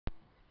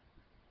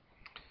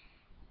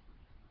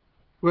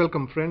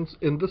Welcome friends.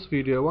 In this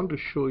video I want to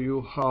show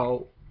you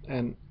how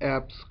an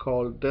app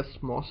called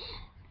Desmos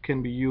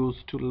can be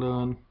used to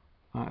learn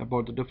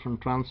about the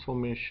different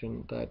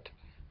transformation that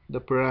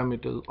the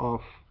parameters of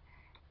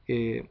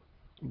a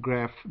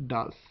graph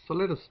does. So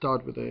let us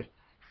start with the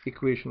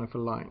equation of a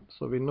line.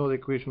 So we know the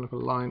equation of a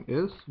line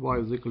is y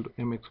is equal to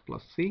mx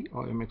plus c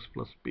or mx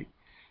plus b.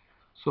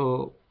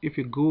 So if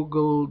you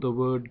Google the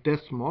word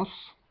Desmos,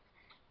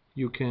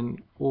 you can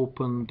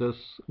open this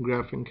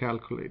graphing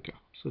calculator.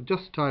 So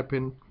just type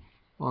in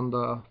on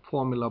the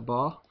formula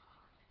bar,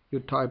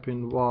 you type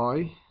in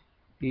y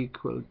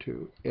equal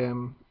to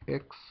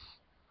mx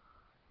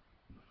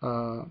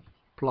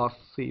plus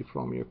c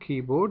from your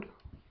keyboard.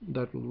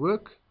 That will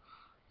work.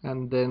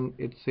 And then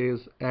it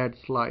says add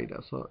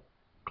slider, so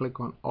click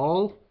on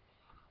all.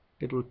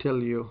 It will tell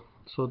you,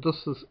 so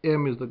this is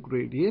m is the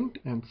gradient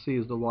and c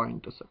is the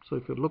y-intercept. So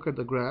if you look at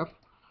the graph,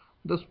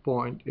 this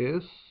point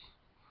is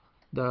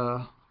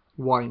the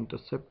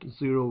y-intercept,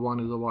 0 1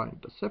 is the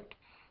y-intercept,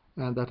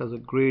 and that has a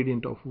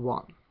gradient of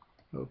 1.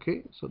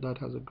 Okay, so that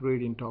has a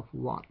gradient of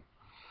 1.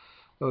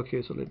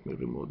 Okay, so let me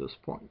remove this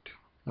point.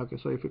 Okay,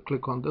 so if you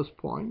click on this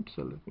point,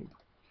 so let me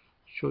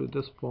show you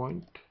this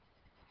point.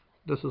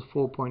 This is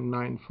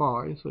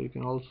 4.95, so you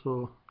can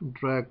also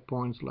drag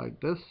points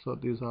like this. So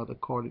these are the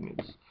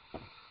coordinates.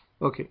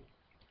 Okay,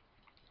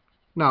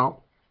 now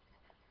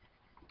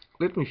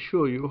let me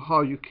show you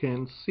how you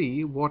can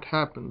see what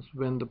happens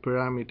when the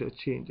parameter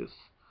changes.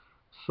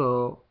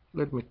 So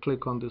let me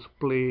click on this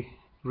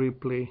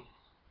replay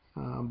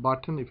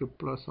button. If you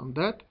press on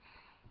that,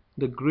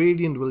 the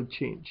gradient will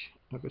change.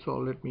 Okay, so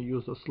let me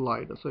use the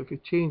slider. So if you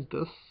change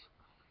this,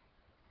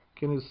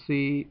 can you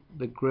see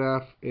the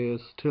graph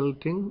is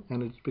tilting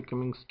and it's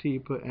becoming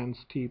steeper and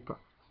steeper.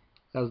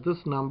 As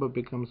this number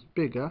becomes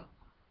bigger,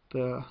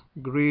 the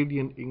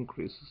gradient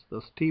increases,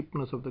 the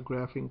steepness of the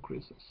graph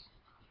increases.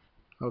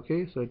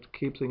 Okay, so it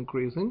keeps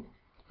increasing.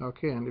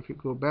 Okay, and if you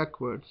go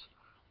backwards,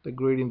 the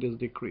gradient is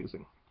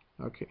decreasing.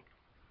 Okay,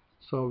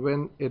 so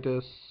when it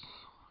is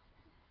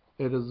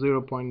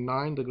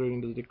 0.9, the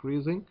gradient is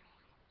decreasing.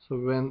 So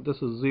when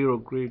this is 0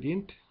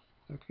 gradient,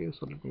 okay,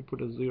 so let me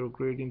put a 0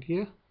 gradient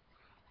here.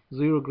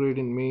 0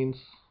 gradient means,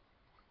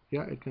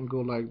 yeah, it can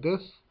go like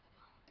this.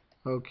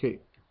 Okay,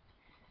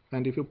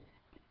 and if you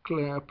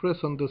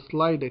press on the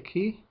slider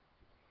key,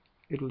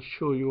 it will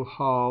show you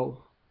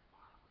how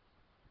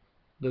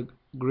the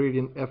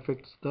gradient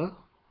affects the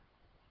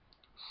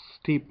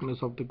steepness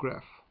of the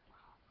graph.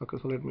 Okay,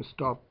 so let me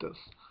stop this.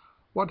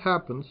 What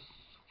happens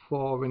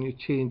for when you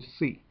change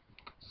c?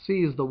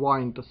 C is the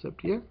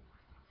y-intercept here.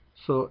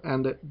 So,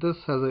 and this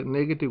has a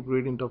negative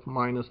gradient of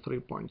minus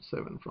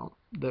 3.7 from.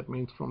 That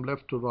means from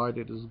left to right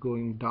it is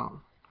going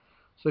down.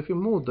 So if you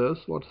move this,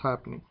 what's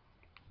happening?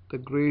 The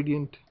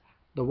gradient,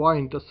 the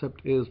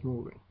y-intercept is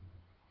moving.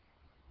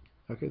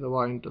 Okay, the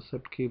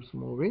y-intercept keeps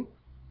moving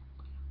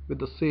with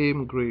the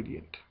same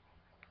gradient.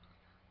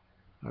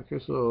 Okay,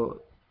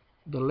 so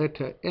the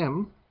letter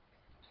M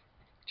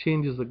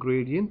changes the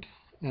gradient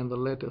and the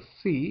letter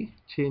C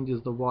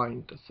changes the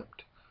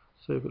y-intercept.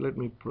 So if you let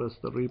me press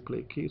the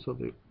replay key so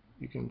that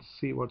you can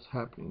see what's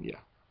happening here.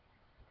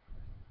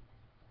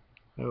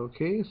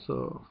 Okay,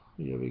 so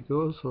here we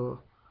go. So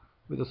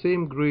with the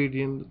same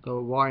gradient, the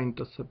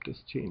y-intercept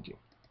is changing.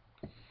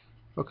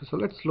 Okay, so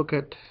let's look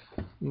at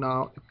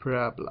now a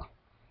parabola.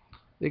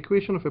 The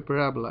equation of a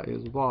parabola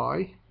is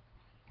y.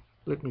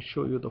 Let me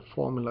show you the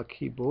formula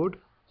keyboard.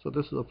 So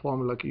this is a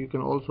formula key. You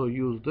can also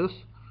use this,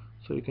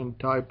 so you can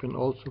type in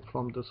also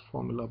from this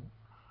formula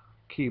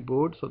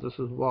keyboard. So this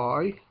is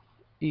y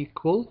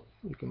equal,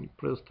 you can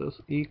press this,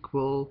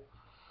 equal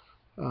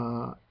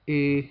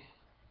a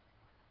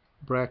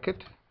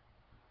bracket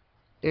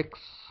x,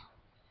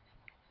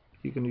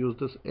 you can use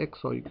this x,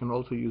 or you can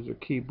also use your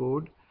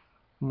keyboard,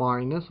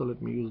 minus, so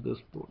let me use this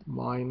board,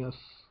 minus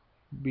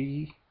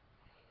b,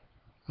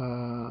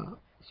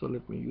 so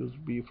let me use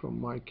b from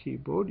my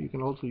keyboard. You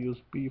can also use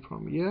b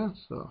from here,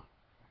 so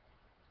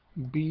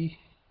b,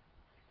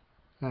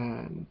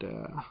 and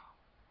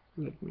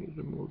let me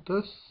remove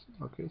this.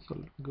 Okay, so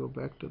let me go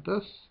back to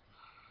this.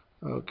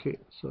 Okay,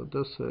 so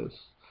this is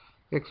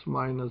x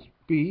minus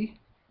b,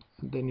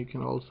 and then you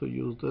can also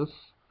use this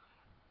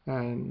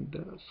and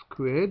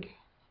squared,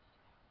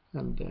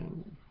 and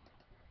then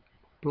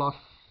plus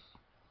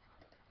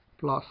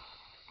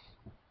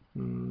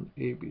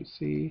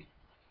ABC,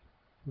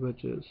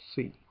 which is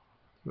C.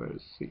 Where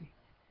is C?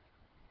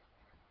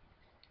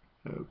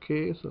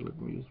 Okay, so let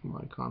me use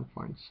my, can't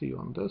find C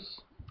on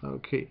this.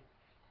 Okay,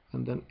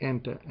 and then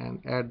enter and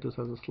add this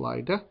as a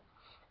slider.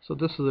 So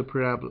this is a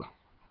parabola.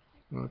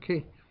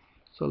 Okay,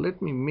 so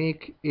let me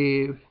make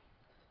a,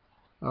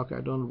 okay,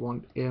 I don't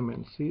want M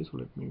and C, so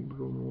let me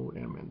remove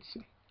M and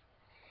C.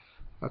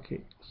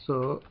 Okay,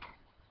 so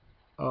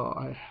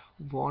I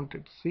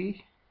wanted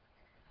C,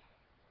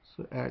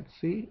 so add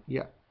C,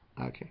 yeah,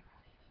 okay,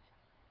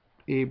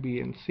 A, B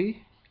and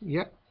C,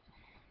 yeah.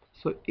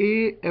 So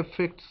A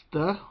affects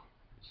the,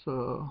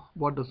 so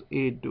what does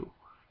A do?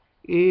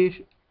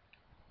 A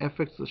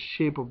affects the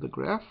shape of the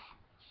graph.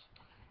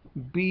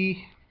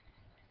 B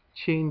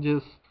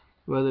changes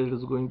whether it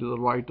is going to the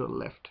right or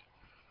left.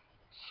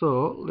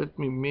 So let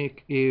me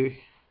make a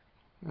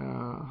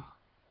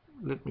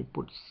let me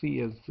put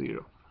C as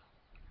 0.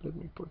 Let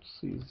me put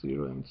C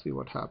 0 and see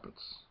what happens.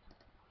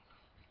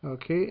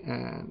 Okay,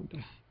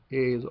 and A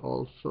is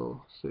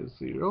also say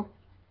 0.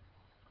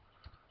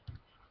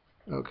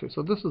 Okay,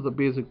 so this is the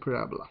basic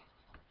parabola.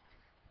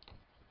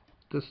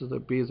 This is the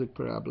basic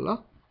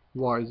parabola.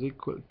 Y is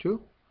equal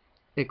to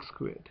x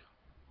squared.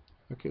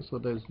 Okay, so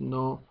there's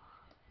no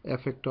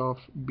effect of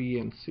B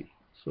and C.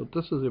 So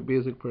this is a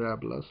basic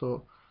parabola.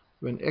 So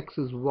when x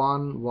is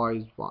 1, y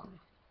is 1.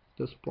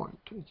 This point,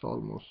 it's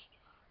almost,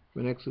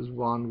 when x is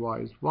 1, y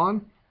is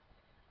 1.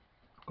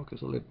 Okay,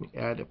 so let me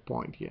add a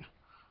point here.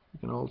 You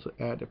can also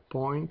add a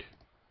point.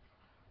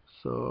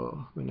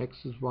 So when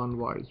x is 1,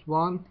 y is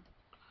 1.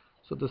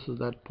 So this is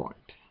that point.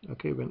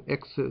 Okay, when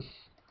x is,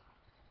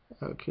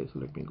 okay, so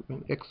let me,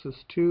 when x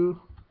is 2,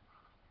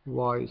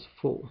 y is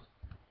 4.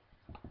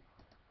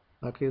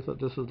 Okay, so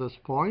this is this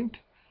point.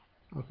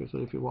 Okay, so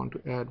if you want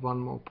to add one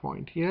more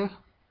point here,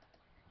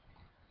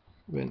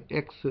 when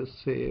x is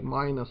say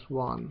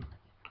 -1,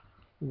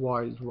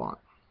 y is 1.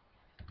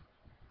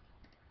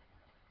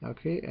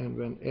 Okay, and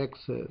when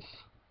x is,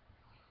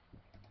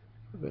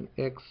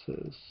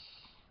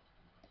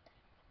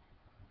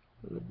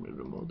 let me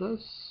remove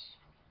this,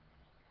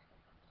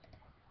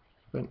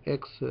 when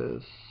x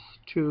is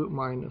 2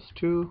 -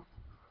 2,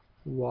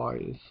 y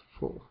is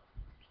 4.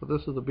 So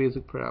this is the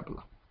basic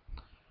parabola.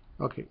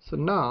 Okay, so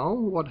now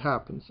what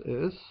happens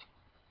is,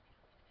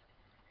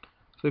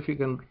 so if you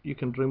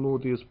can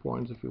remove these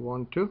points if you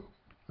want to.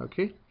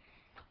 Okay,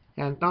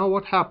 and now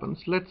what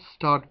happens, let's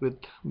start with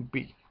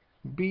B.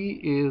 B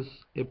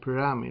is a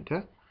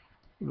parameter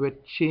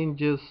which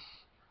changes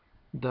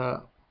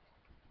the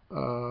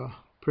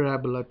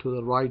parabola to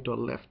the right or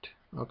left.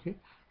 Okay,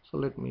 so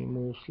let me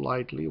move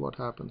slightly. What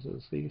happens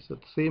is, see, so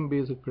the same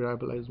basic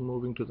parabola is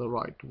moving to the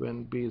right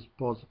when B is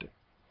positive.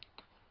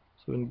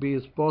 So when B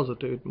is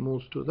positive, it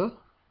moves to the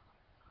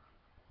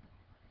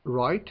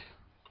right.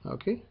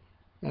 Okay,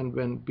 and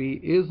when B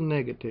is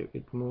negative,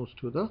 it moves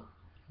to the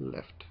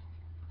left.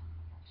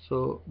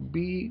 So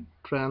B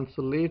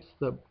translates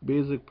the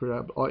basic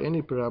parabola or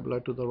any parabola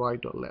to the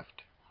right or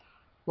left.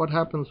 What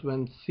happens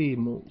when C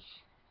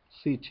moves?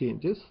 C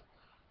changes.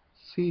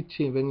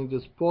 When it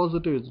is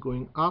positive, it's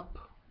going up,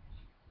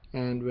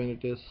 and when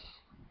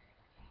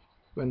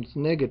it's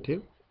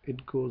negative,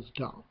 it goes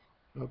down.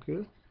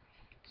 Okay,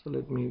 so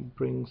let me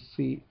bring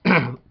C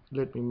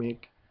let me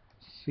make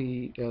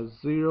C as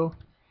 0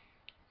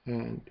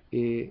 and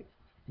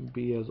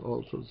B as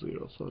also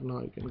 0. So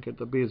now you can get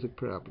the basic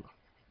parabola.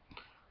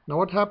 Now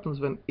what happens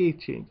when A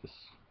changes?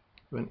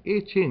 When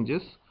A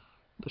changes,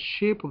 the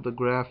shape of the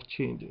graph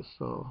changes.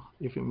 So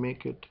if you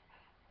make it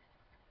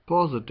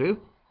positive,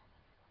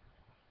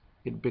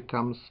 it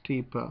becomes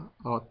steeper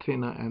or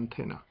thinner and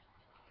thinner.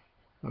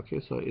 Okay,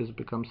 so it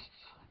becomes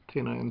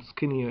thinner and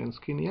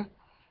skinnier.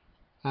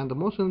 And the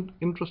most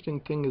interesting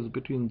thing is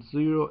between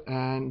 0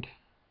 and,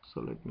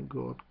 so let me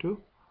go up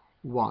to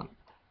 1.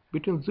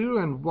 Between 0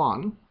 and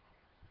 1,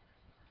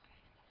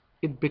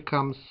 it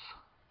becomes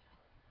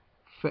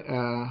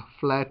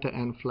flatter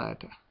and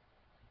flatter.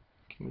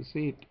 Can you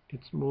see it?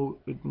 It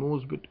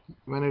moves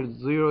when it's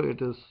 0,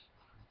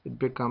 it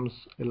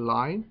becomes a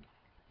line.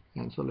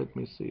 And so let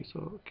me see.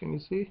 So can you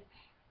see?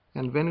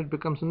 And when it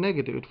becomes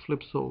negative, it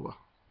flips over.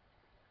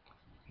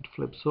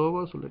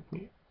 So let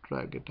me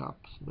drag it up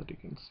so that you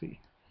can see.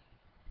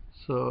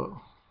 So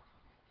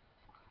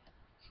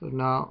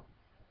now,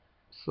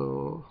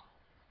 so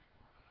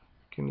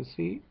can you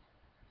see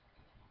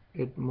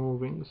it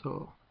moving?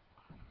 So,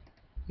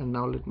 and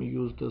now let me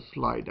use the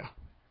slider.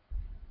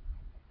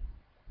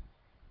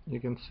 You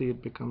can see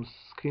it becomes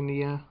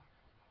skinnier,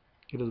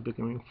 it is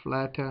becoming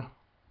flatter,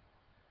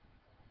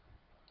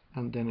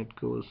 and then it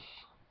goes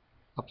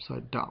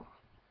upside down.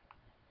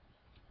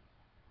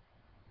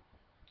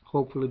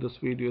 Hopefully this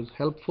video is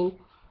helpful.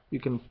 You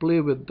can play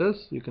with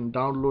this. You can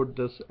download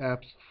this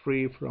app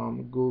free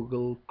from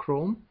Google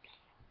Chrome,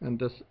 and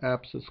this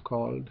app is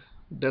called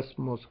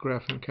Desmos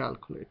Graphing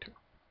Calculator.